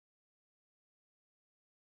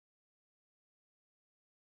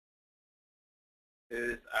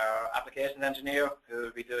who's our applications engineer, who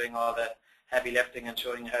will be doing all the heavy lifting and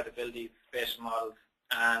showing you how to build these spatial models.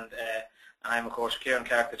 And I'm, of course, Kieran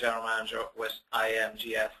Clark, the General Manager with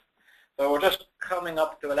IMGS. So we're just coming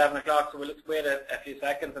up to 11 o'clock, so we'll just wait a few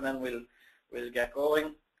seconds and then we'll get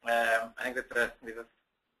going. I think that we've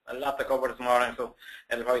a lot to cover this morning, so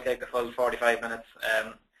it'll probably take the full 45 minutes.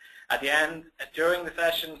 At the end, during the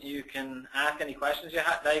session, you can ask any questions you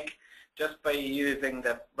like just by using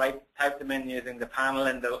type them in using the panel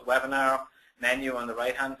in the webinar menu on the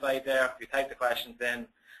right-hand side there. If you type the questions in,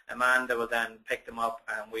 Amanda will then pick them up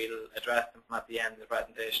and we'll address them at the end of the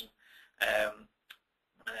presentation.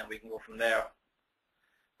 And then we can go from there.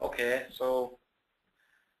 Okay, so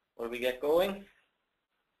will we get going?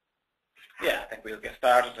 Yeah, I think we'll get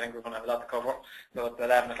started. I think we're going to have a lot to cover. So it's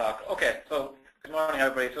 11 o'clock. Okay, so good morning,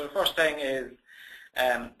 everybody. So the first thing is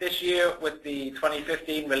this year with the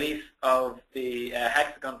 2015 release of the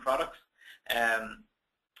Hexagon products,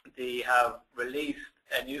 they have released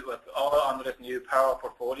a new, all under this new Power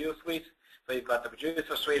Portfolio suite. So you've got the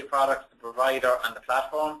producer suite of products, the provider, and the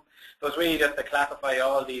platform. So it's really just to classify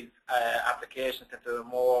all these applications into a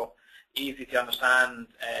more easy to understand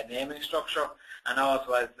naming structure, and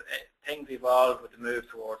also as things evolve with the move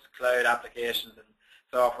towards cloud applications and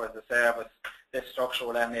software as a service, this structure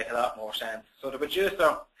will then make a lot more sense. So the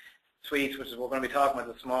producer suite, which is what we're going to be talking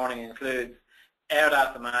about this morning, includes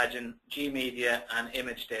AirDAS Imagine, G-Media, and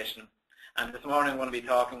Image Station. And this morning we're going to be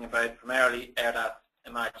talking about primarily AirDAS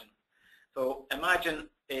Imagine. So Imagine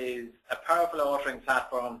is a powerful authoring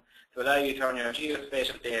platform to allow you to turn your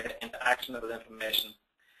geospatial data into actionable information.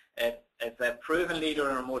 It's a proven leader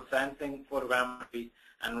in remote sensing, photogrammetry,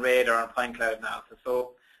 and radar and point cloud analysis.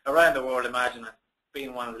 So around the world, Imagine has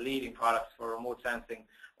been one of the leading products for remote sensing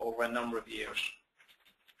over a number of years.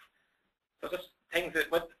 So just things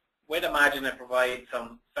that with Imagine, it provides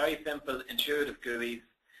some very simple, intuitive GUIs,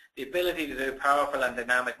 the ability to do powerful and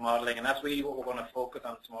dynamic modeling, and that's really what we're going to focus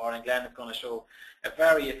on this morning. Glenn is going to show a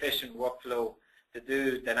very efficient workflow to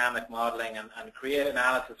do dynamic modeling and create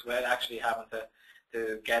analysis without actually having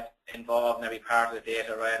to get involved in every part of the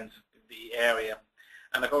data around the area.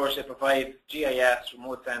 And of course it provides GIS,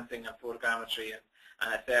 remote sensing and photogrammetry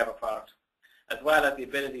and a server product, as well as the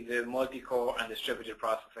ability to do multi-core and distributed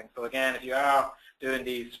processing. So again, if you are doing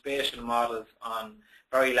these spatial models on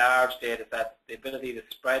very large data sets, the ability to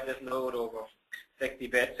spread this load over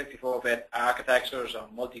 60-bit, 64-bit architectures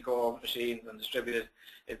on multi-core machines and distributed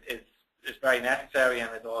is very necessary and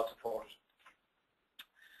is all supported.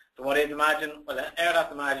 So what is Imagine? Well,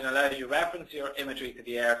 AirDAS Imagine allows you to reference your imagery to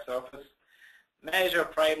the Earth's surface, measure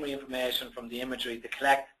primary information from the imagery to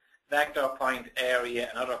collect vector, point, area,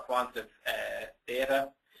 and other quantitative data.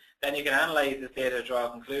 Then you can analyze this data to draw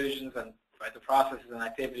conclusions and the processes and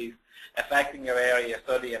activities affecting your area of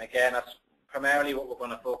study. And again, that's primarily what we're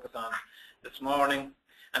going to focus on this morning.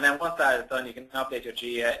 And then once that is done, you can update your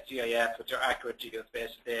GIS with your accurate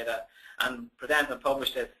geospatial data and present and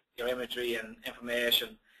publish this, your imagery and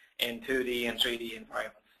information in 2D and 3D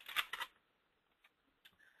environments.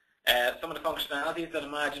 Some of the functionalities that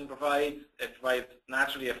Imagine provides, it provides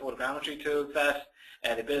naturally a photogrammetry tool set,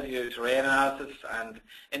 the ability to do terrain analysis, and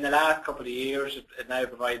in the last couple of years it now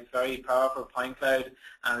provides very powerful point cloud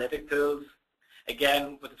analytic tools.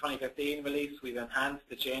 Again, with the 2015 release, we've enhanced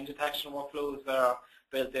the change detection workflows that are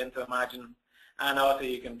built into Imagine, and also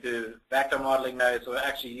you can do vector modeling now, so it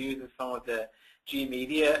actually uses some of the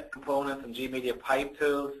G-Media components and G-Media pipe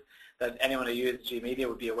tools that anyone who uses G-Media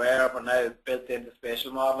would be aware of are now built into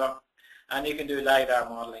Spatial Modeler. And you can do LiDAR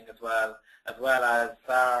modeling as well as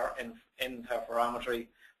SAR interferometry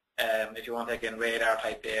if you want to take in radar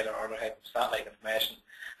type data or other type of satellite information.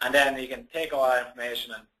 And then you can take all that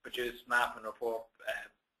information and produce map and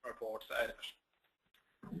reports out of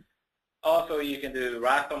it. Also, you can do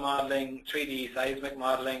raster modeling, 3D seismic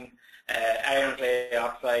modeling, iron clay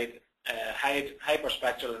oxide,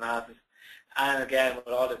 hyperspectral analysis, and again with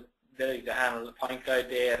all this ability to handle the point cloud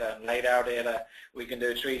data and LiDAR data, we can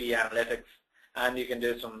do 3D analytics, and you can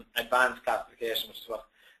do some advanced classification, which is what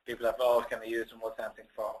people have always kind of used remote sensing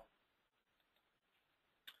for.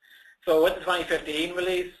 So with the 2015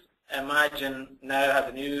 release, Imagine now has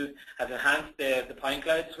enhanced the point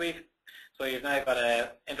cloud suite. So you've now got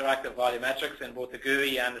interactive volumetrics in both the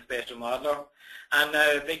GUI and the spatial modeler. And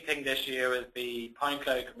now a big thing this year is the point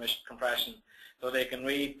cloud compression. So they can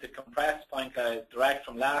read the compressed point cloud direct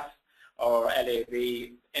from LAS or LAB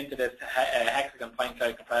into this Hexagon point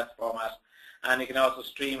cloud compressed format. And you can also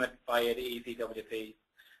stream it via the ECWP.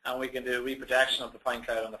 And we can do reprojection of the point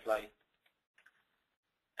cloud on the fly.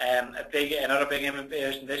 Another big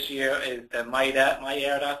innovation this year is the My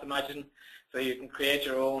AirDAS Imagine. So you can create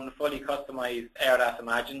your own fully customized AirDAS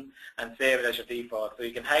Imagine and save it as your default. So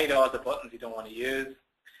you can hide all the buttons you don't want to use.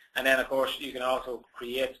 And then, of course, you can also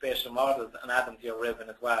create spatial models and add them to your ribbon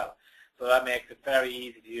as well. So that makes it very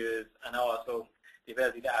easy to use, and also the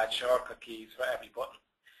ability to add shortcut keys for every button.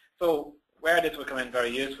 So where this will come in very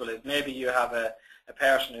useful is maybe you have a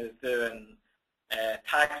person who's doing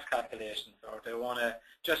tax calculations, or they want to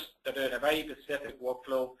they're doing a very specific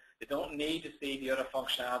workflow. They don't need to see the other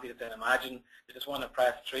functionality that they imagine. They just want to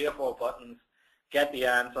press 3 or 4 buttons, get the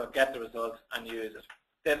answer, get the result, and use it.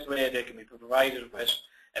 This way they can be provided with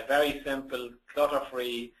a very simple,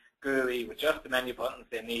 clutter-free GUI with just the menu buttons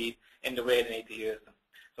they need in the way they need to use them.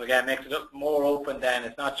 So again, makes it more open then.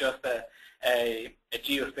 It's not just a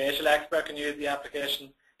geospatial expert can use the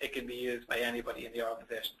application. It can be used by anybody in the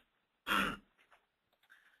organization.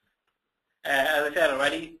 As I said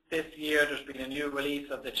already, this year there's been a new release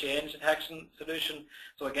of the change detection solution.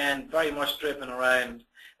 So again, very much driven around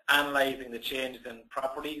analyzing the changes in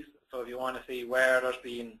properties. So if you want to see where there's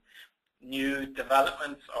been new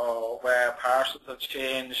developments, or where parcels have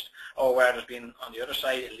changed, or where there's been, on the other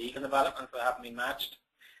side, illegal developments that haven't been matched,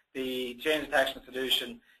 the change detection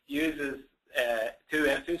solution uses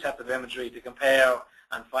two sets of imagery to compare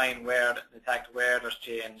and find detect where there's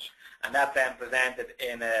change, and that's then presented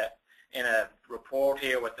in a report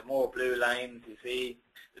here with the more blue lines you see.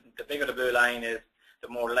 The bigger the blue line is, the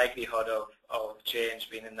more likelihood of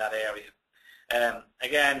change being in that area.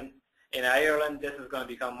 Again, in Ireland, this is going to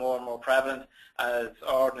become more and more prevalent as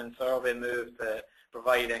Ordnance Survey moves to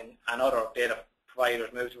providing, and other data providers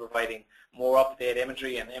move to providing more up-to-date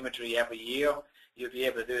imagery and imagery every year. You'll be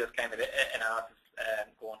able to do this kind of analysis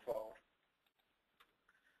going forward.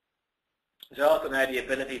 There's also now the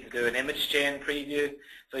ability to do an image chain preview.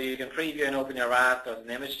 So you can preview and open your raster as an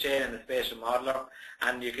image chain in the spatial modeler,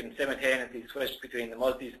 and you can simultaneously switch between the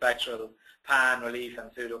multispectral, pan, relief,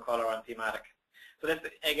 and pseudo-color and thematic. So this,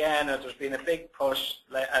 again, there's been a big push,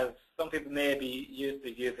 as some people may be used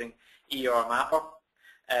to using ER Mapper.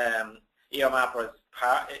 ER Mapper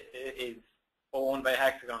is owned by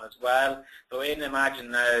Hexagon as well. So in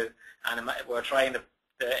Imagine now, and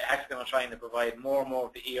the Hexagon are trying to provide more and more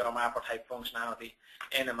of the ER Mapper type functionality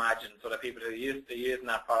in Imagine, so that people who are used to using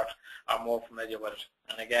that part are more familiar with it.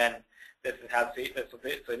 And again, this helps you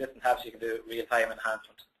can do real-time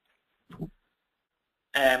enhancement.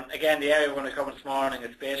 Again, the area we're going to cover this morning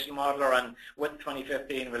is Spatial Modeler, and with the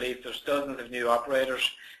 2015 release, there's dozens of new operators,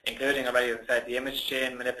 including already, as I said, the image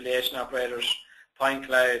chain manipulation operators, point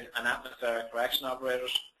cloud, and atmospheric correction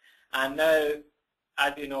operators. And now,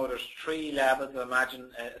 as you know, there's 3 levels of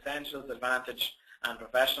Imagine: Essentials, Advantage, and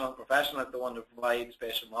Professional. Professional is the one that provides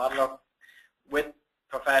Spatial Modeler. With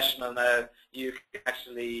Professional now, you can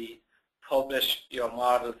actually publish your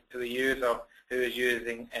models to a user who is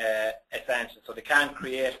using Essentials. So they can't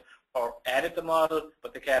create or edit the model,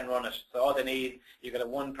 but they can run it. So all they need, you get a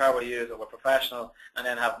 1 power user with Professional, and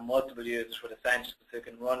then have multiple users with Essentials who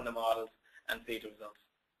can run the models and see the results.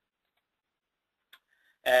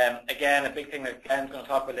 Again, a big thing that Glenn's going to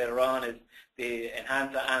talk about later on is the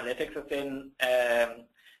enhanced analytics that's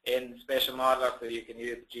in Spatial Modeler. So you can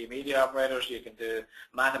use G-media operators, you can do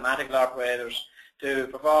mathematical operators to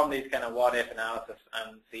perform these kind of what-if analysis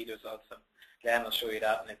and see the results. And Glenn will show you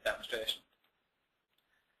that in his demonstration.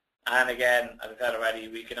 And again, as I said already,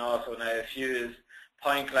 we can also now fuse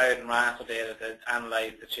point cloud and raster data to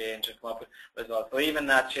analyze the change and come up with results. So even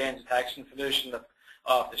that change detection solution that's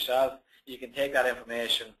off the shelf, you can take that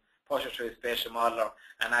information, push it through a Spatial Modeler,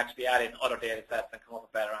 and actually add in other data sets and come up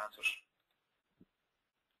with better answers.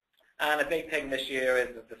 And a big thing this year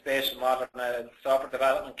is that the Spatial Modeler now, the software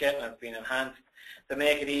development kit, has been enhanced to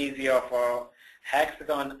make it easier for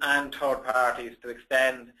Hexagon and third parties to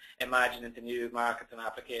extend Imagine into new markets and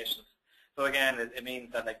applications. So again, it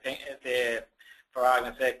means that, like, for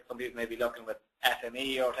argument's sake, some people may be looking with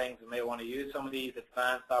FME or things and may want to use some of these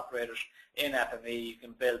advanced operators in FME. You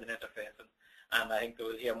can build an interface, and I think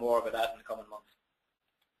we'll hear more about that in the coming months.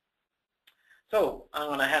 So I'm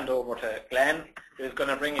going to hand over to Glenn, who's going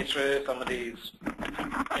to bring you through some of these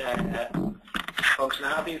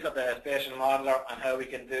functionalities of the Spatial Modeler and how we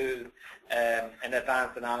can do an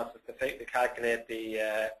advanced analysis to calculate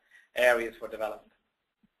the areas for development.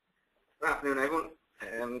 Good afternoon, everyone.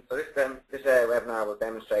 So this webinar will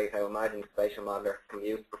demonstrate how Imagine Spatial Modeler can be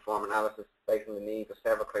used to perform analysis based on the needs of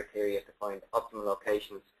several criteria to find optimal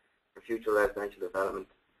locations for future residential development.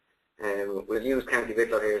 We'll use County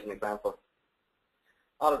Wicklow here as an example.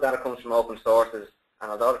 All the data comes from open sources,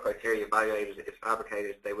 and although the criteria evaluated is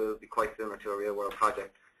fabricated, they will be quite similar to a real-world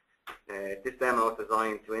project. This demo is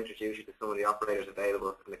designed to introduce you to some of the operators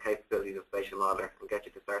available and the capabilities of Spatial Modeler and get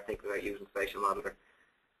you to start thinking about using Spatial Modeler.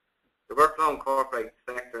 The workflow incorporates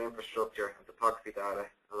vector infrastructure and topography data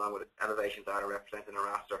along with elevation data representing a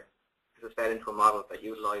raster. This is fed into a model that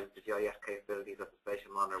utilizes the GIS capabilities of the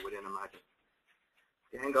Spatial Modeler within Imagine.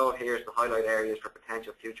 The end goal here is to highlight areas for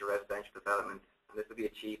potential future residential development, and this will be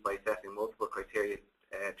achieved by assessing multiple criteria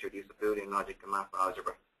through the use of Boolean logic and map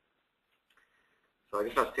algebra. So I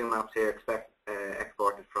just have two maps here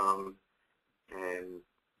exported from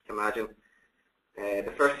Imagine.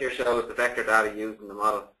 The first here shows the vector data used in the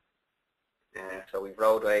model. So we've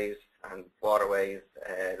roadways and waterways,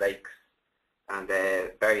 lakes, and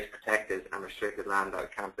various protected and restricted land that we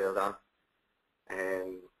can't build on.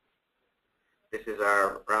 This is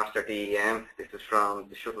our raster DEM. This is from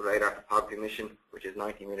the Shuttle Radar Topography mission, which is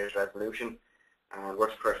 90 meters resolution, and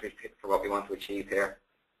works perfectly for what we want to achieve here.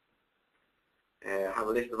 I have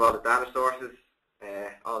a list of all the data sources.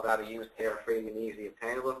 All data used here are freely and easily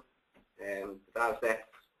obtainable. The data sets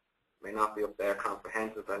may not be up there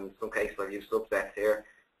comprehensive, and in some cases I've used subsets here.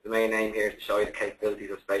 The main aim here is to show you the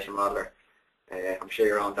capabilities of Spatial Modeler. I'm sure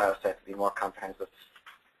your own data set will be more comprehensive.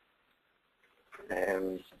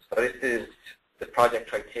 So this is the project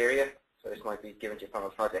criteria. So this might be given to you from a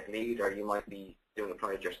project lead, or you might be doing the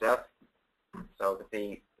project yourself. So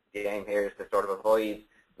the aim here is to sort of avoid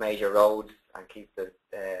major roads and keep the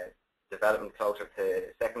development closer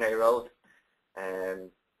to secondary roads, and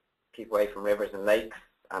keep away from rivers and lakes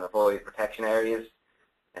and avoid protection areas.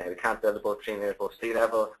 We can't build above 3 meters above sea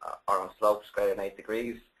level or on slopes greater than 8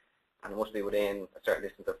 degrees, and it must be within a certain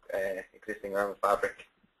distance of existing urban fabric.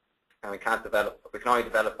 And we can only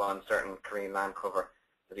develop on certain careen land cover.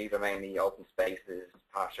 So these are mainly open spaces,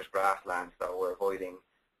 pastures, grasslands. So we're avoiding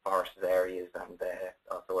forested areas and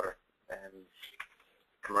also other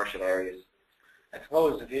commercial areas. I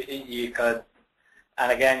suppose if you could,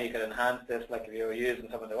 and again you could enhance this, like if you were using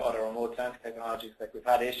some of the other remote sensing technologies. Like we've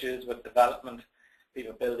had issues with development,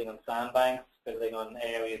 people building on sandbanks, building on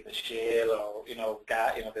areas of shale, or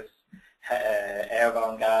gas, this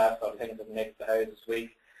airborne gas, or things that make the houses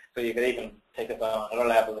weak. So you could even take it on another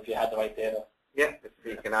level if you had the right data. Yeah,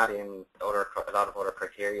 you can add in a lot of other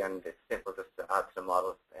criteria, and it's simple just to add to the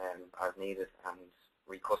model as needed and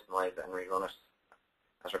re-customize it and rerun it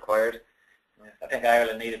as required. Yes, I think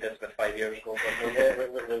Ireland needed this about 5 years ago, but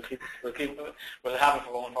we'll have it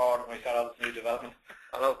for going forward when we start all this new development.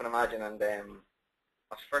 I'll open Imagine, and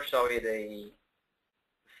I'll first show you the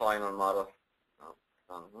final model.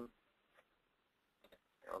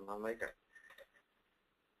 Maker.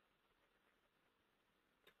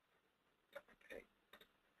 Okay.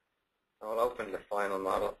 I'll open the final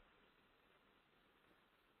model.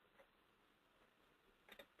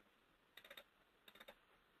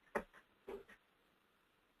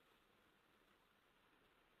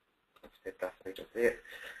 Let's hit that so you can see it.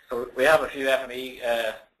 So we have a few FME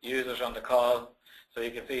users on the call, so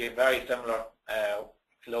you can see a very similar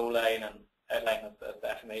flow line and outline of the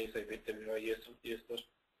FME, so you'll be very used to it.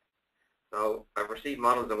 So I've received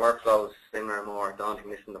models and workflows similar and more daunting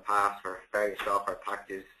this in the past for various software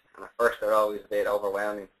packages, and at first they're always a bit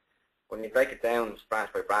overwhelming. When you break it down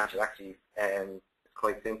branch by branch, it actually it's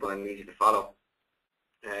quite simple and easy to follow.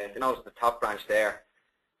 If you notice the top branch there,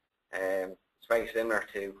 it's very similar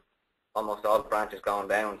to almost all the branches going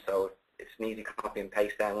down, so it's an easy copy and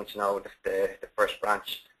paste down once you know the first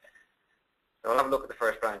branch. So I'll have a look at the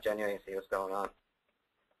first branch anyway and see what's going on.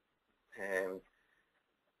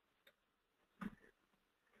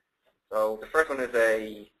 So the first one is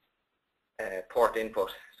a port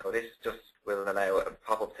input. So this just will allow a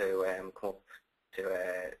pop-up to come up to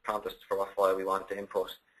prompt us for what file we want to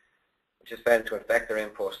input, which is fed into a vector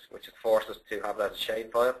input, which forces us to have that as a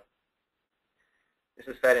shapefile. This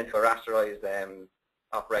is fed into a rasterized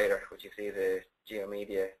operator, which you see the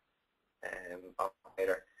GeoMedia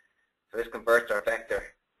operator. So this converts our vector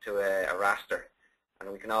to a raster,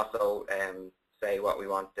 and we can also say what we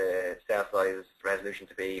want the cell size resolution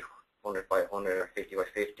to be, 100 by 100 or 50 by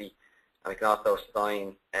 50, and we can also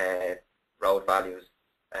assign road values,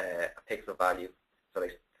 a pixel value, so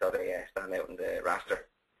they stand out in the raster.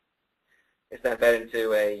 It's then fed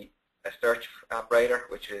into a search operator,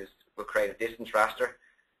 which will create a distance raster.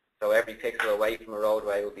 So every pixel away from a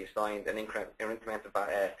roadway will be assigned an incremental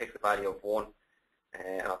pixel value of 1.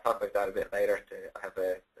 And I'll talk about that a bit later. I have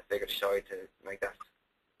a figure to show you to make that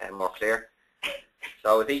more clear.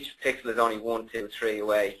 So if each pixel is only 1, 2, 3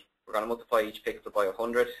 away, we're going to multiply each pixel by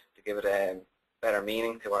 100 to give it better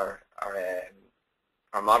meaning to our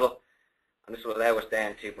model. And this will allow us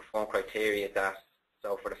then to perform criteria that,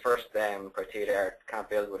 so for the first criteria, can't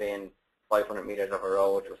build within 500 meters of a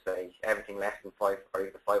road. We'll say everything less than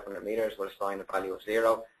 500 meters will assign a value of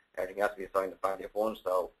 0, everything has to be assigned a value of 1,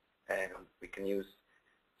 so we can use,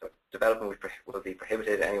 so development will be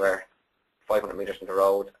prohibited anywhere 500 meters from the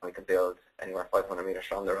road, and we can build anywhere 500 meters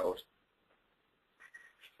from the road.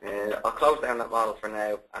 I'll close down that model for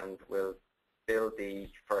now, and we'll build the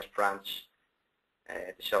first branch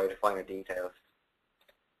to show you the finer details.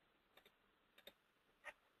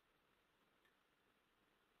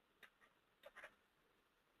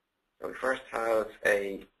 So we first have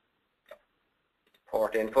a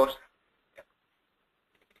port input.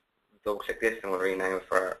 Double click this and we'll rename it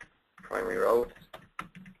for primary road.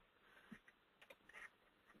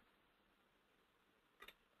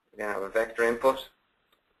 We then have a vector input.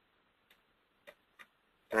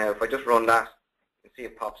 Now if I just run that, you can see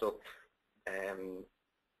it pops up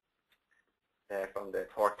there from the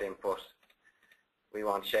port input. We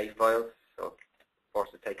want shape files, so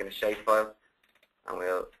ports is taking a shapefile, and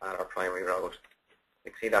we'll add our primary road.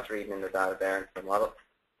 You can see that's reading in the data there in the model.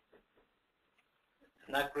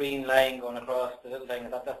 And that green line going across the little thing,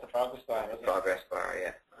 that's the progress bar, isn't it? Progress bar,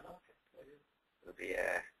 yeah. It'll be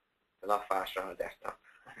a lot faster on a desktop.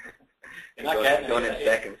 You're not getting done in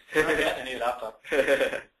seconds. You're not getting a new laptop.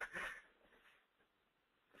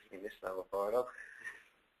 In this level forward up.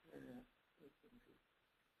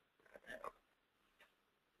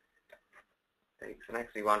 Okay, so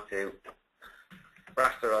next we want to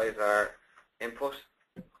rasterize our input.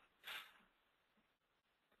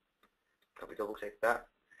 So we double click that.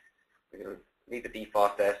 We will leave the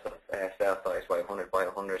default cell size by 100 by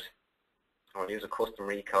 100. I'll use a custom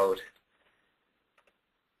recode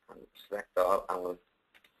and select all, and we'll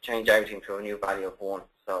change everything to a new value of 1.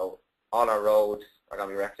 So all our roads are going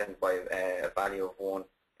to be represented by a value of 1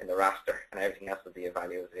 in the raster, and everything else will be a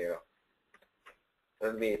value of 0. So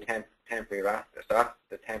it'll be a temporary raster. So that's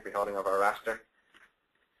the temporary holding of our raster.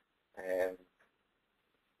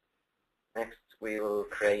 Next, we will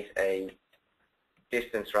create a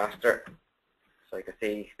distance raster. So you can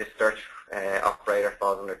see this search operator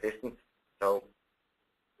falls under distance. So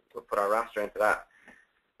we'll put our raster into that,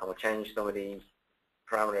 and we'll change some of the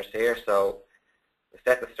parameters here. So we'll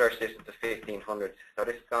set the search distance to 1500. So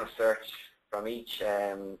this is going to search from each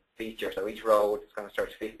feature. So each road is going to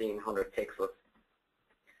search 1500 pixels.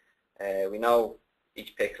 We know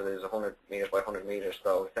each pixel is 100 meters by 100 meters,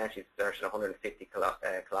 so essentially it's searching 150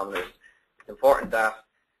 kilometers. It's important that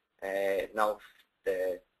now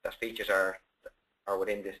that features are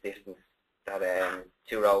within this distance, that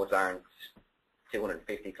two roads aren't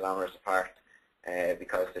 250 kilometers apart,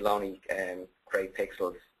 because they'll only create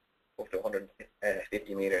pixels up to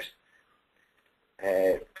 150 meters.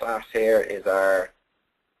 Class here is our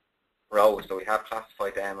rows, so we have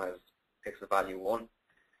classified them as pixel value 1.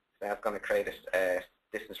 So that's going to create a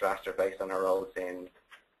distance raster based on our roads in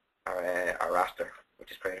our raster,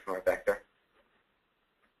 which is created from our vector.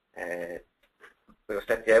 We will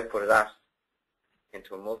set the output of that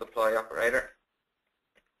into a multiply operator,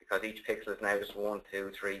 because each pixel is now just 1,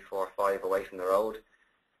 2, 3, 4, 5 away from the road.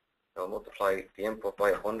 So we'll multiply the input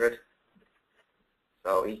by 100.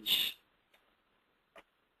 So each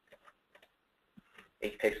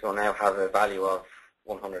pixel will now have a value of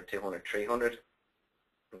 100, 200, 300,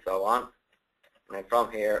 and so on. And then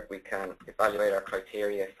from here we can evaluate our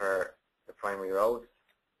criteria for the primary roads.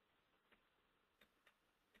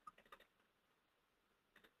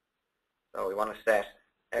 So we want to set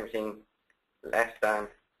everything less than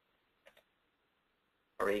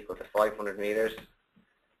or equal to 500 meters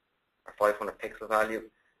or 500 pixel value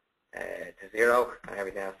to 0, and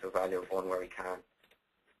everything else to a value of 1 where we can.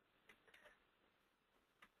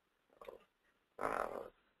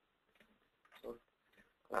 So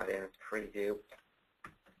add in a preview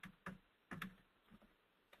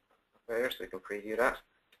there, so we can preview that.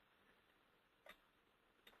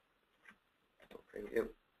 Preview.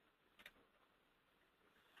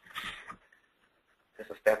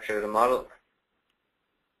 Just a step through the model.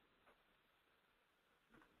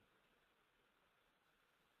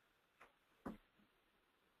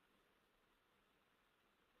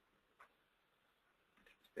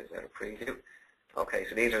 This is a preview. Okay,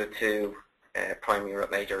 so these are the two primary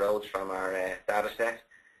major roads from our data set,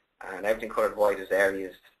 and everything coloured white is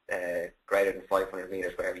areas greater than 500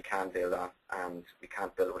 meters where we can build on, and we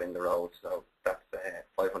can't build within the road. So that's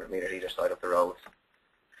 500 meters either side of the roads.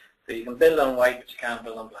 So you can build on white, but you can't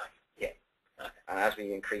build on black. Yeah. Okay. And as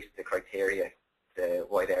we increase the criteria, the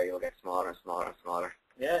white area will get smaller and smaller and smaller.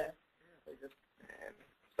 Yeah.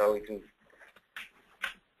 So we can.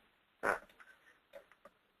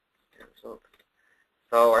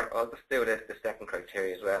 So I'll just do the second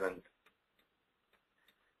criteria as well, and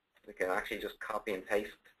we can actually just copy and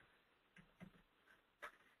paste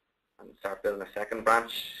and start building a second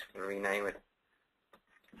branch. We'll rename it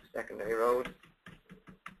secondary road.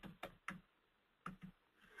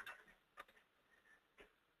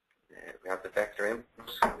 We have the vector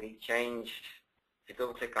input. We change, if you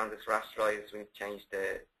double click on this rasterize, we change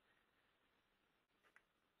the,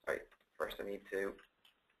 sorry, first I need to,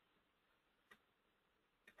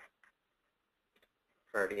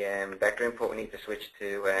 for the vector input we need to switch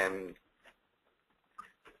to a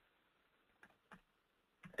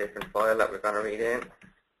different file that we're going to read in.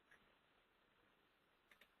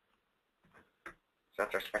 So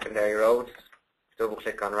that's our secondary roads. Double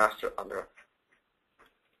click on raster on the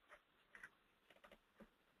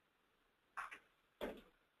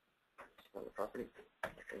property.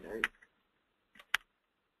 Secondary.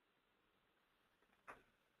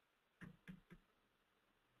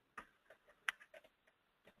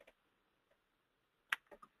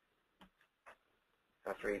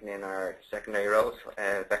 That's reading in our secondary rows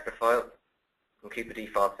vector file. We'll keep the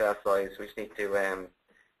default cell size. We just need to,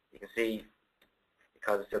 you can see,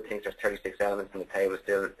 because it still thinks there's 36 elements in the table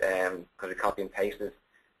still, because we copy and pasted,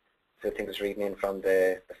 still thinks it's reading in from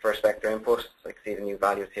the first vector input. So you can see the new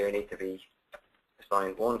values here need to be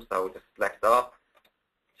assigned 1, so we'll just select all,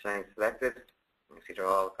 change selected. You can see they're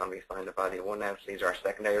all going to be assigned a value 1 now. So these are our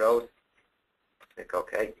secondary rows. Click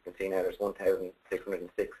OK. You can see now there's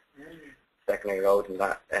 1,606 secondary rows in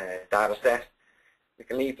that data set. We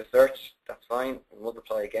can leave the search, that's fine. We'll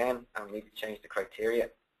multiply again, and we need to change the criteria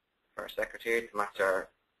for our secretary to match our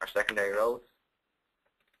secondary rows.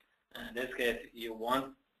 In this case, you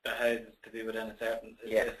want the houses to be within a certain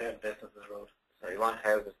distance of the road. So we want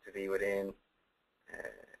houses to be within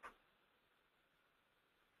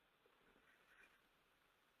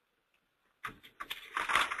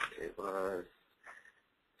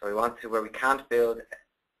so we want to, where we can't build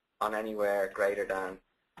on anywhere greater than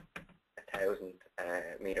 1,000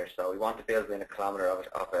 meters. So we want to build within a kilometer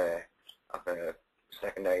of a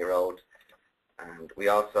secondary road, and we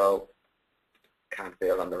also can't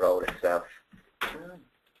build on the road itself.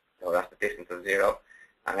 So that's the distance of 0,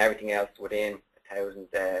 and everything else within 1,000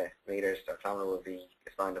 meters or kilometer will be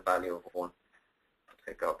assigned a value of 1.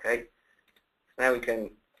 Click OK. So now we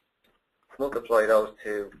can multiply those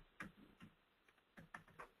two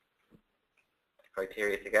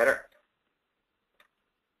criteria together.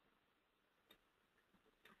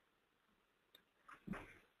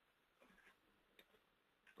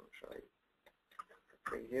 I'll try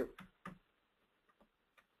preview.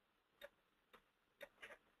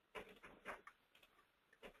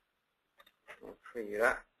 I'll preview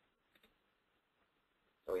that.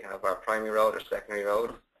 So we have our primary road or secondary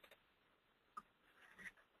road.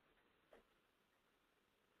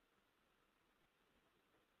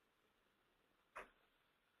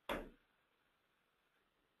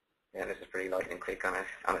 Yeah, this is pretty lightning quick on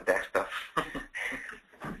a desktop.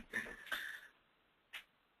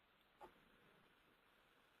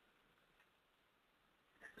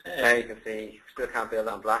 Now you can see we still can't build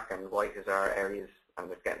on black, and white is our areas, and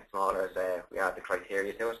it's getting smaller as we add the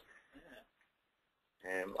criteria to it.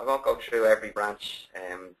 I won't go through every branch.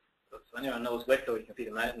 So anyone knows Wicklow, you can see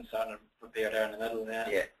the mountains starting to appear there in the middle.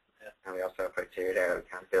 Yeah. And we also have criteria there. We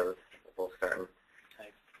can't build above certain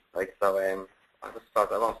heights. Right, so I just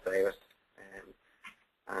thought I won't save it,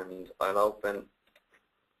 and I'll open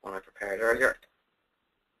one I prepared earlier.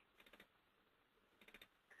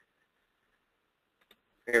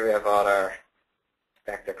 Here we have all our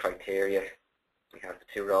vector criteria. We have the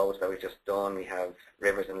 2 rows that we've just done. We have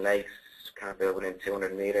rivers and lakes, can't build within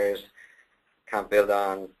 200 meters, can't build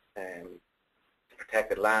on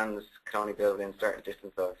protected lands, can only build within certain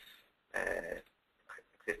distance of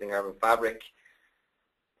existing urban fabric.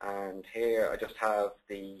 And here I just have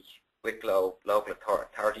the Wicklow local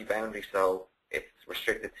authority boundary, so it's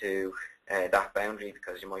restricted to that boundary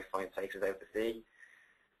because you might find places out to sea.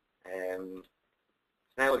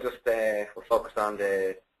 Now we'll just we'll focus on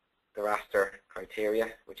the raster criteria,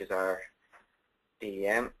 which is our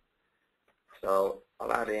DEM. So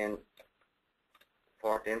I'll add in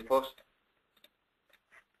port input,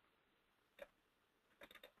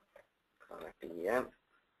 call that DEM,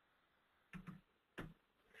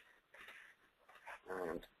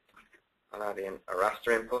 and I'll add in a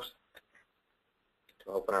raster input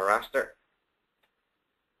to open our raster.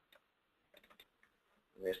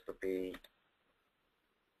 And this would be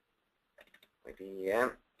my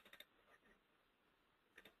DEM.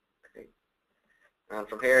 Okay. And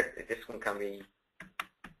from here, this one can be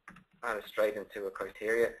added straight into a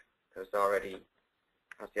criteria because it already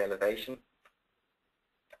has the elevation.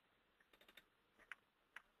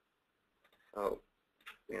 So,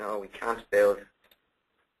 you know, we can't build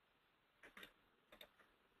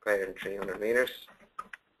greater than 300 meters.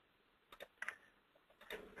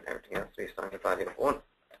 And everything else to be assigned a value of 1.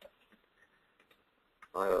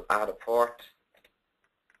 I will add a port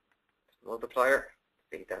multiplier,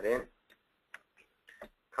 feed that in,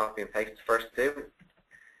 copy and paste the first two,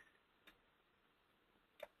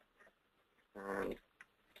 and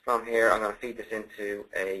from here I'm going to feed this into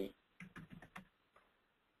a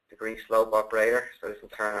degree slope operator. So this will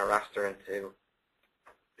turn our raster into,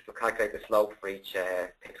 this will calculate the slope for each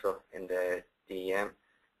pixel in the DEM,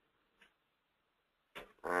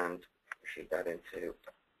 and feed that into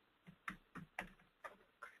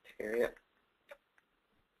criteria.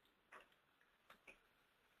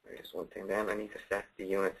 There's one thing then, I need to set the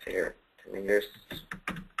units here to meters,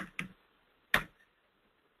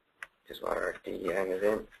 which is what our DEM is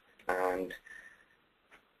in, and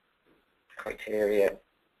criteria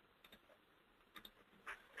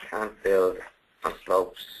can't build on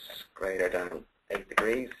slopes greater than 8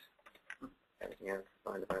 degrees. Everything else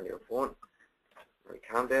find the value of 1. We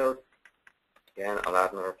can build. Again, I'll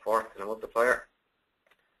add another port to the multiplier.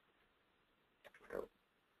 If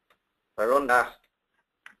I run that,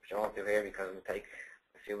 which I won't do here because it will take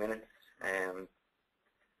a few minutes,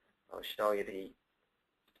 I'll show you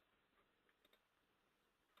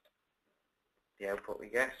the output we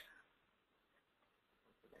get.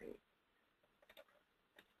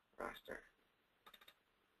 Raster.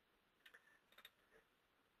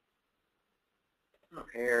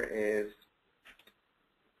 Here is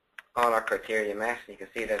all our criteria met. You can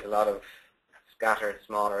see there's a lot of scattered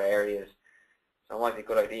smaller areas. So it might be a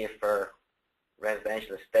good idea for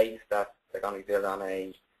residential estates that they're going to be built on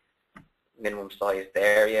a minimum sized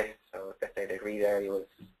area. So let's say the agreed area was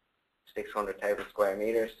 600,000 square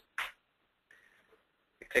meters.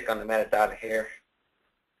 We click on the metadata here.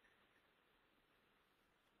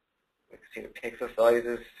 We can see the pixel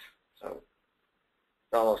sizes. So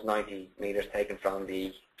it's almost 90 meters taken from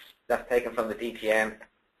the, that's taken from the DTM.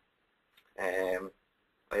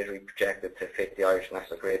 I usually project it to fit the Irish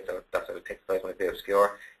National Grid, so that's why the pixel size might be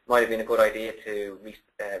obscure. It might have been a good idea to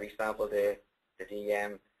resample the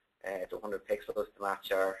DEM to 100 pixels to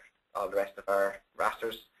match all the rest of our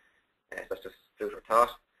rasters. So that's just food for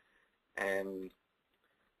thought.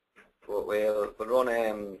 But we'll run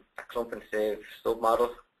a clump and sieve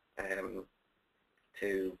submodel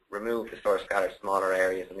to remove the sort of scattered smaller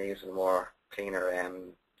areas and use the more cleaner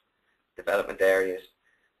development areas.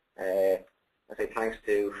 I say thanks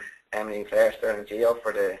to Emily and Claire, Stern and Geo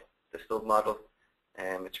for the submodel.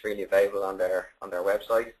 It's freely available on their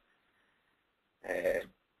website.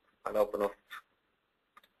 I'll open up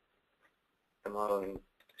the model and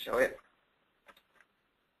show you.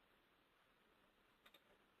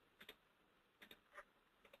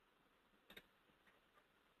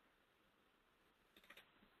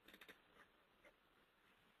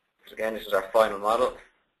 So again, this is our final model.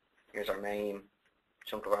 Here's our main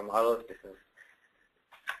chunk of our model. This is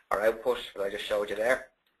our output that I just showed you there,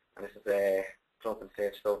 and this is a clump and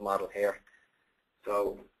sieve submodel here.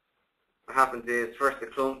 So what happens is first the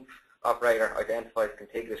clump operator identifies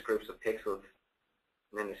contiguous groups of pixels,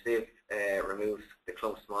 and then the sieve removes the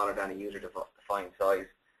clump smaller than a user-defined size.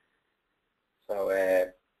 So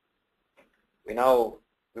we know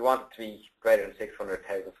we want it to be greater than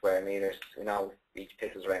 600,000 square meters. We know each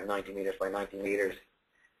pixel is around 90 meters by 90 meters.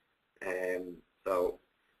 So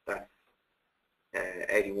that's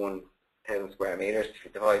 81,000 square meters. If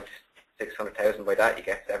you divide 600,000 by that, you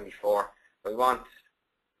get 74. So we want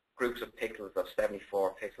groups of pixels of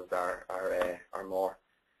 74 pixels or more.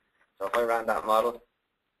 So if I ran that model,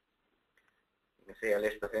 you can see our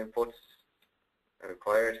list of inputs that are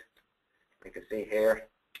required. You can see here,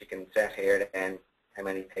 you can set here then how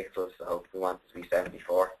many pixels, so if we want it to be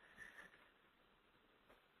 74.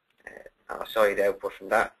 I'll show you the output from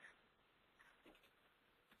that.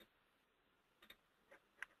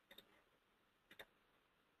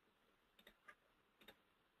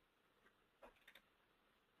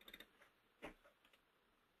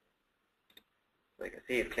 So you can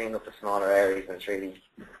see it's cleaned up the smaller areas and it's really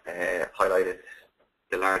highlighted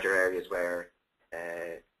the larger areas where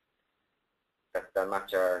that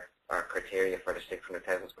match our criteria for the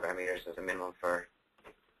 600,000 square meters as a minimum for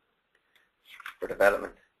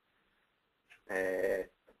development.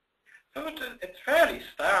 So it's fairly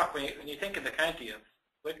stark when you think of the county of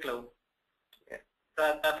Wicklow. Yeah.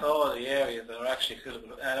 That's all the areas that are actually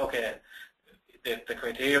suitable. And okay, the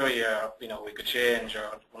criteria, we could change,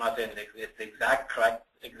 or we're not saying it's the exactly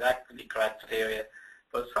correct criteria,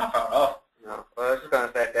 but it's not far off. No. Well, I was just going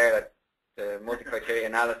to say there that the multi-criteria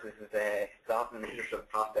analysis is often an iterative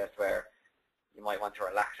process where you might want to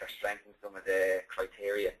relax or strengthen some of the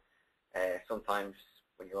criteria. Sometimes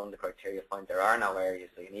when you run the criteria, find there are no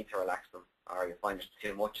areas, so you need to relax them, or you find there's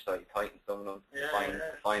too much, so you tighten some of them,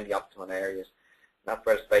 find the optimum areas. And that's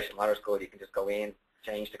where the spatial modeler is good. You can just go in,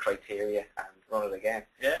 change the criteria, and run it again.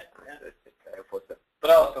 It outputs it.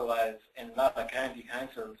 But also, as in a lot of county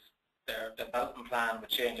councils, their development plan would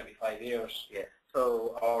change every 5 years. Yeah.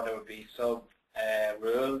 So, or there would be sub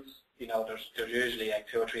rules. You know, there's usually like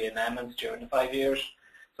 2 or 3 amendments during the 5 years,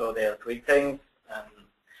 so they'll tweak things. And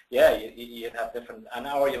yeah, you'd have different, and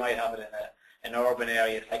or you might have it in an urban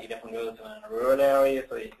area, slightly different rules than in a rural area,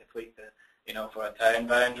 so you can tweak the, you know, for a town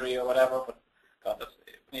boundary or whatever. But God,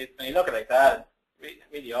 when you look at it like that, it's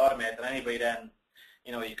really automated. And anybody then,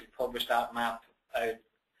 you know, you could publish that map out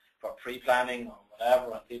for pre-planning or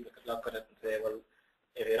whatever, and people could look at it and say, well,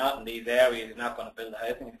 if you're not in these areas, you're not going to build a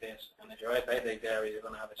housing estate. And if you're outside these areas, you're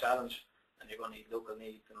going to have a challenge, and you're going to need local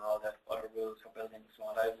needs and all that other rules for building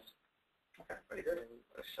small houses. Okay, very good.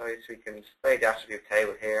 So we can display the attribute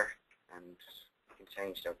table here, and we can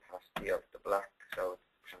change the opacity of the black so it's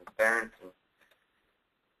transparent, and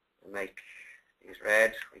we'll make these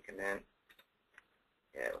red. We can then,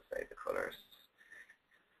 we'll save the colors.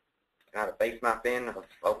 We can add a base map in of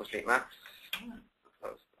OpenStreetMaps.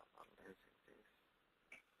 Close that one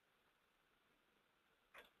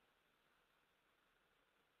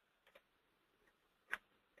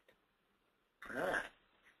down.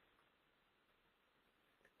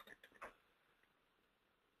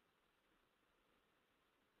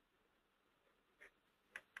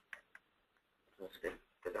 Let's get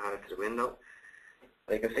the data to the window.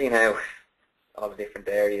 So you can see now all the different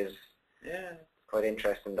areas. Yeah. It's quite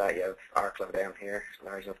interesting that you have Arklow down here, it's a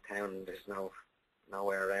large enough town, and there's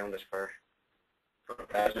nowhere around it for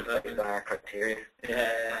our criteria.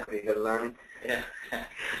 Yeah. Could be good learning. Yeah.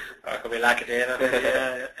 Or it could be lack of data.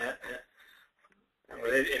 Yeah.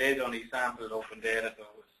 Well, it is only sampled open data, so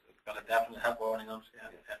it's got to definitely help warning us.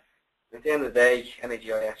 Yeah. At the end of the day, any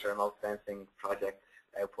GIS or remote sensing project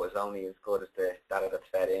output is only as good as the data that's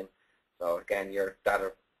fed in. So again, your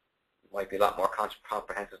data might be a lot more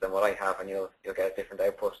comprehensive than what I have, and you'll get a different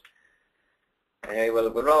output. Anyway,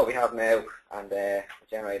 we'll run what we have now and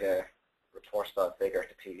generate a report style figure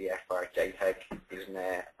to PDF or JPEG using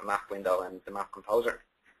a map window and the map composer.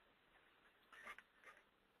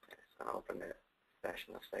 Just going to open the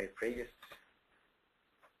session of save previous.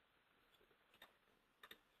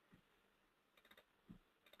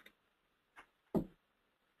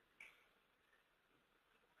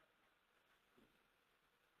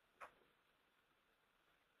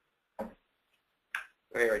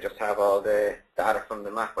 Here I just have all the data from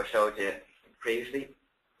the map I showed you previously.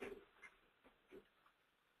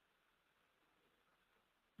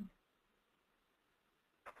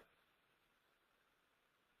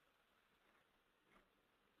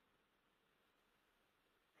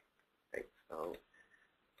 Okay, so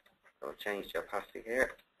I'll change the opacity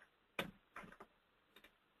here.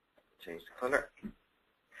 Change the color.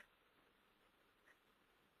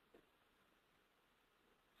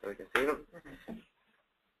 So we can see them.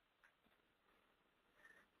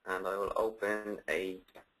 And I will open a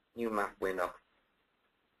new map window.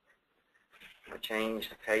 I'll change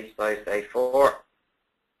the page size to A4.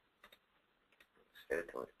 Set it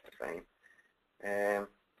to the frame.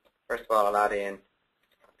 First of all, I'll add in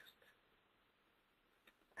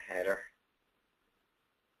a header.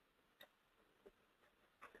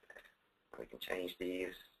 We can change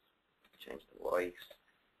these, change the white,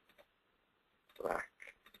 black,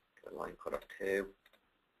 the line color 2.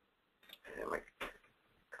 And I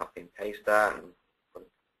copy and paste that and put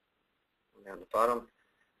it down the bottom.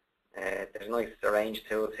 There's nice arrange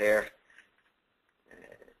tools here,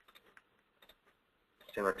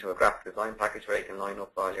 similar to a graphic design package where you can line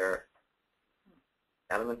up all your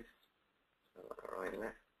elements. So right in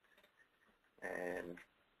there. You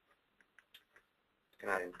can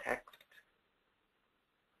add in text.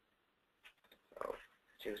 So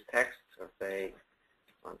choose text. So say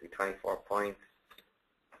I want to be 24 points.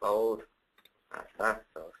 Bold. That's that.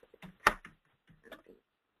 So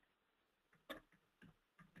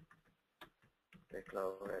click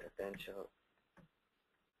low residential.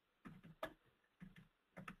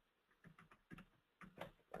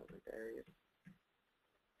 Areas.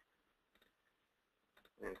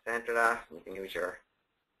 And then center that. You can use your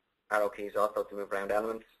arrow keys also to move around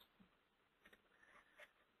elements.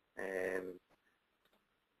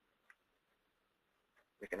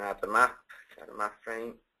 We can add the map. Add a map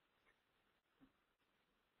frame.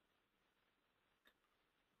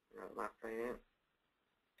 Map frame.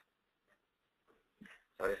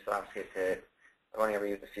 So this asks you to, I've only ever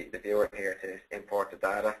used the viewer here to import the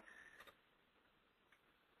data.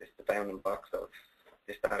 This is the bounding box of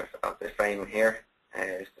this data of this frame here.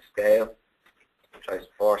 is the scale, which I was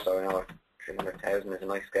before, so I know 300,000 is a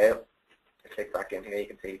nice scale. I click back in here, you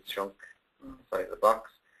can see it's shrunk the size of the box.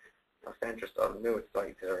 I'll center it, I'll move it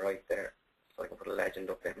slightly to the right there, so I can put a legend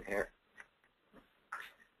up in here.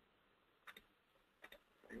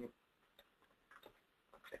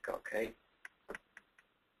 I'll click OK.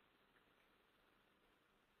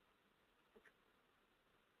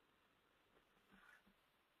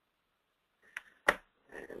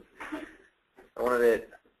 I wanted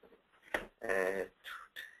to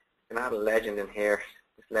can add a legend in here.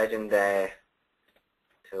 This legend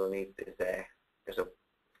tool needs is there's a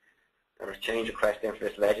change request in for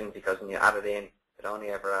this legend, because when you add it in, it only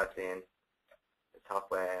ever adds in the top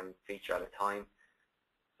feature at a time.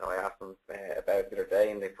 So I asked them about it the other day,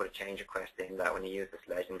 and they put a change request in that when you use this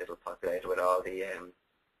legend, it'll populate with all the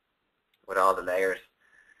layers.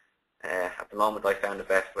 At the moment, I found the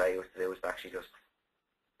best way was to do is to actually just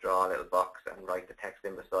draw a little box and write the text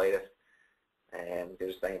in beside it, and do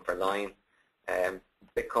the same for line. A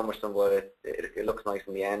bit cumbersome, but it looks nice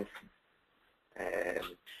in the end. And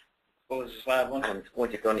once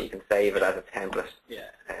you've done it, you can save it as a template. Yeah.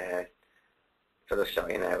 So just show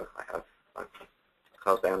you now. I've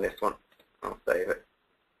closed down this one. I'll save it.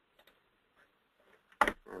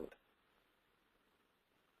 And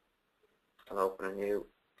I'll open a new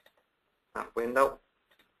map window.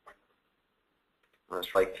 I'll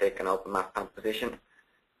just right click and open map composition.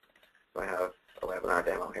 So I have a webinar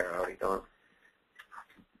demo here already done.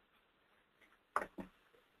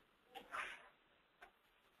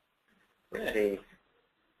 Let's see.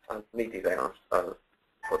 I'll leave these out. I'll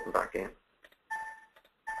put them back in.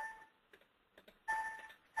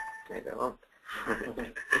 Maybe I won't.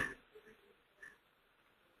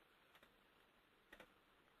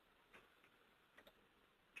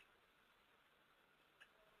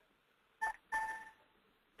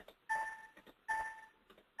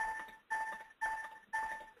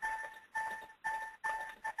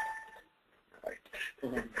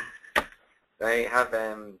 They have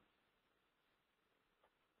back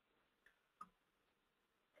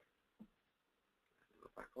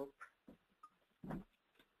up.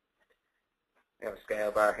 We have a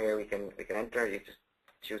scale bar here. We can enter. You just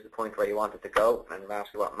choose the point where you want it to go, and it'll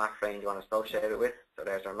ask you what map frame you want to associate it with. So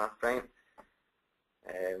there's our map frame.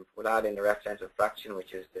 We'll add in the representative fraction,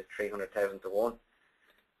 which is the 300,000 to 1.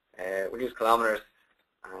 We'll use kilometers,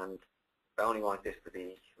 and I only want this to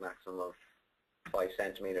be a maximum of 5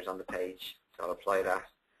 centimeters on the page. So I'll apply that.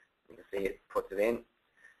 You can see it puts it in.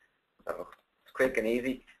 So it's quick and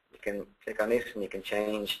easy. You can click on this and you can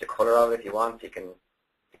change the color of it if you want. You can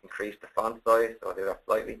increase the font size, so I'll do that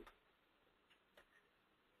slightly.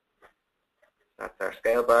 That's our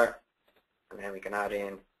scale bar. And then we can add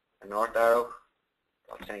in a north arrow.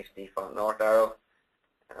 I'll change the default north arrow.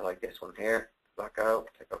 And I like this one here, black arrow.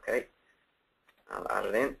 Click OK. I'll add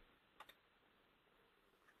it in.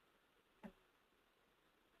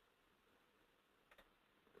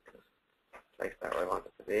 Place that where I want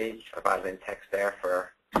it to be. I've added in text there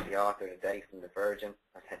for the author, the date, and the version.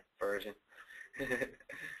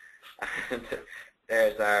 And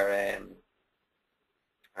there's our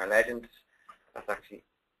legend. That's actually,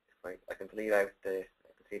 if I can delete out the,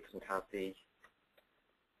 I can see it doesn't have the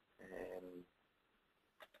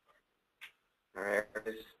our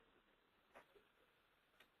errors.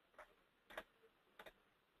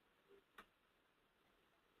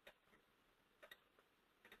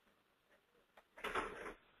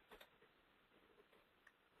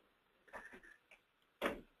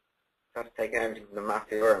 Let's take everything from the map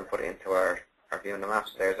viewer and put it into our view in the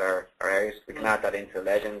maps. There's our areas. We can add that into the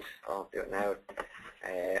legend. I won't do it now.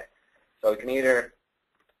 So we can either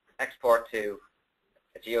export to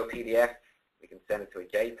a GeoPDF. We can send it to a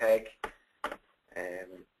JPEG.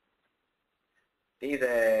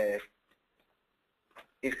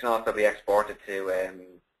 These can also be exported to a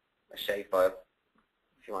shapefile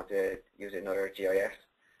if you want to use it in another GIS.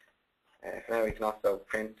 For now, we can also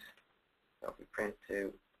print. So if we print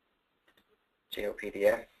to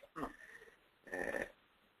GeoPDF,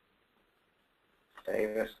 save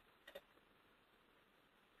it.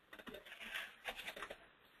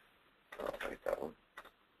 I'll write that one.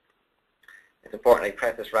 It's important that you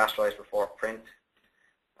press this rasterize before print,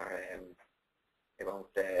 or it won't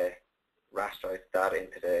rasterize data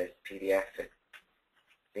into the PDF. It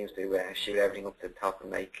seems to shoot everything up to the top and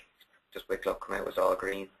make just Wicklow come out as all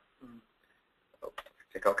green. So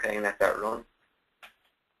click OK and let that run.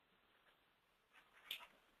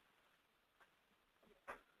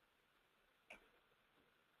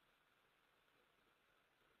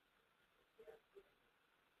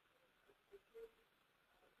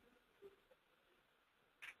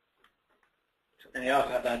 And you also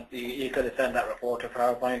have that, you could have sent that report to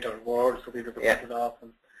PowerPoint or Word so people could print it off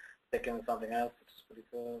and stick in something else, which is pretty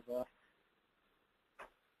cool as well.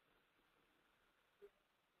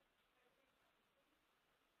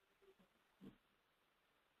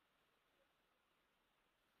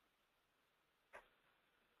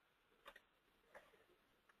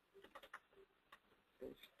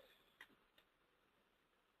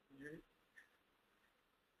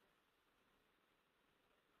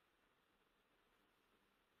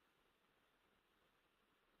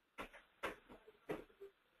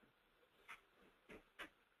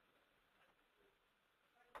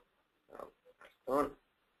 Done.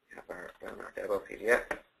 We have our demo PDF.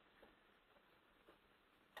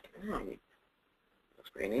 Looks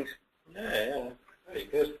pretty neat. Yeah, very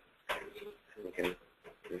good. And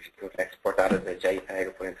we could export that as a JPEG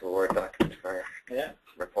or put into a Word document for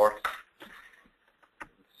reports.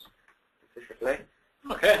 That's it for today.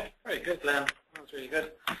 Okay, very good, Glenn. That's really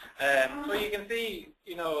good. So you can see,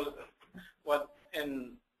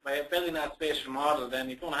 by building that spatial model, then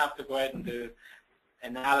you don't have to go out and do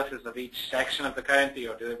analysis of each section of the county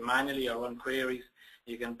or do it manually or run queries.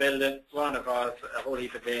 You can build it, run across a whole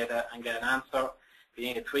heap of data and get an answer. If you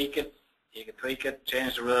need to tweak it, you can tweak it,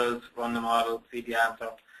 change the rules, run the model, feed the answer,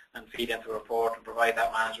 and feed into a report and provide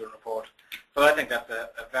that management report. So I think that's a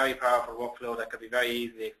very powerful workflow that could be very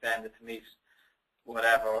easily extended to meet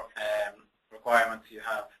whatever requirements you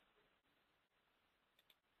have.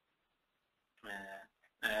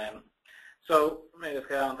 So let me just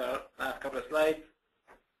get on to the last couple of slides.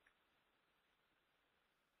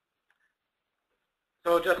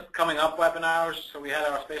 So just coming up webinars, so we had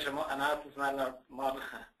our spatial analysis model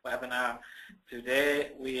webinar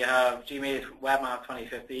today. We have GMedia WebMap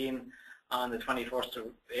 2015 on the 21st of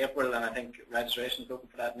April, and I think registration is open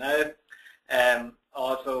for that now.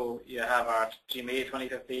 Also, you have our GMedia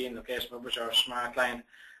 2015, Location Publisher, Smart Client,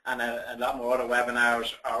 and a lot more other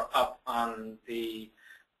webinars are up on the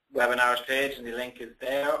webinars page, and the link is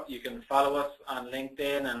there. You can follow us on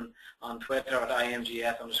LinkedIn and on Twitter at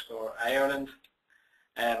IMGS_Ireland.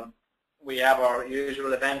 We have our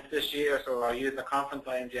usual event this year, so our user conference,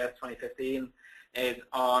 IMGS 2015, is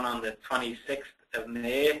on the 26th of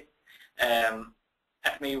May.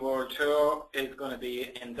 FME World Tour is going to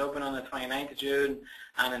be in Dublin on the 29th of June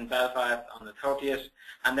and in Belfast on the 30th.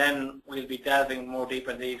 And then we'll be delving more deep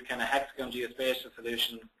into these kind of hexagon geospatial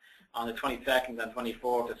solutions on the 22nd and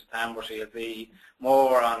 24th of September. So you'll see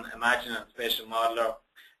more on Imagine and Spatial Modeler.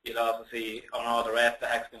 You'll also see on all the rest of the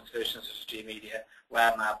hexagon solutions such as GMedia,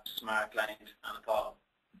 WebMap, Smart Client, and Apollo.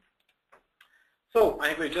 So I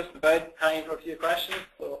think we've just about time for a few questions.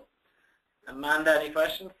 So Amanda, any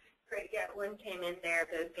questions? Great, yeah, one came in there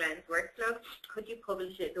about Glenn's workflow. Could you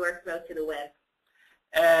publish the workflow to the web?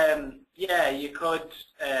 Yeah, you could.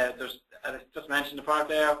 There's, I just mentioned the part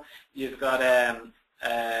there. You've got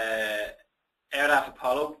Airdaft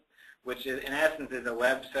Apollo, which is, in essence, is a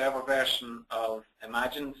web server version of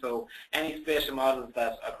Imagine. So any spatial models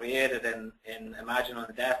that are created in Imagine on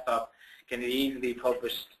the desktop can be easily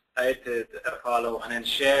published out to Apollo and then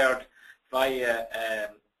shared via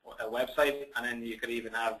a website, and then you could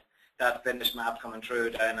even have that finished map coming through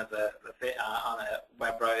down as on a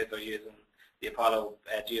web browser using the Apollo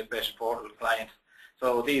geospatial portal client.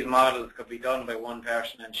 So these models could be done by one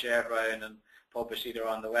person and shared around and published either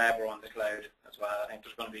on the web or on the cloud as well. I think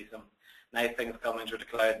there's going to be some nice things coming through the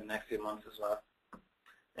cloud in the next few months as well.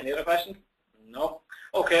 Any other questions? No?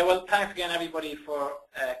 Okay, well, thanks again, everybody, for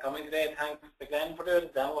coming today. Thanks again for doing the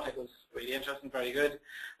demo. It was really interesting, very good.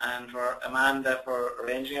 And for Amanda for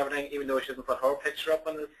arranging everything, even though she doesn't put her picture up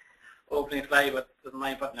on the opening slide, but doesn't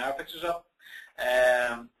mind putting our pictures up.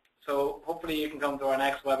 So hopefully you can come to our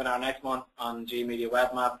next webinar next month on GMedia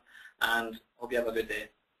WebMap, and hope you have a good day.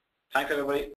 Thanks, everybody.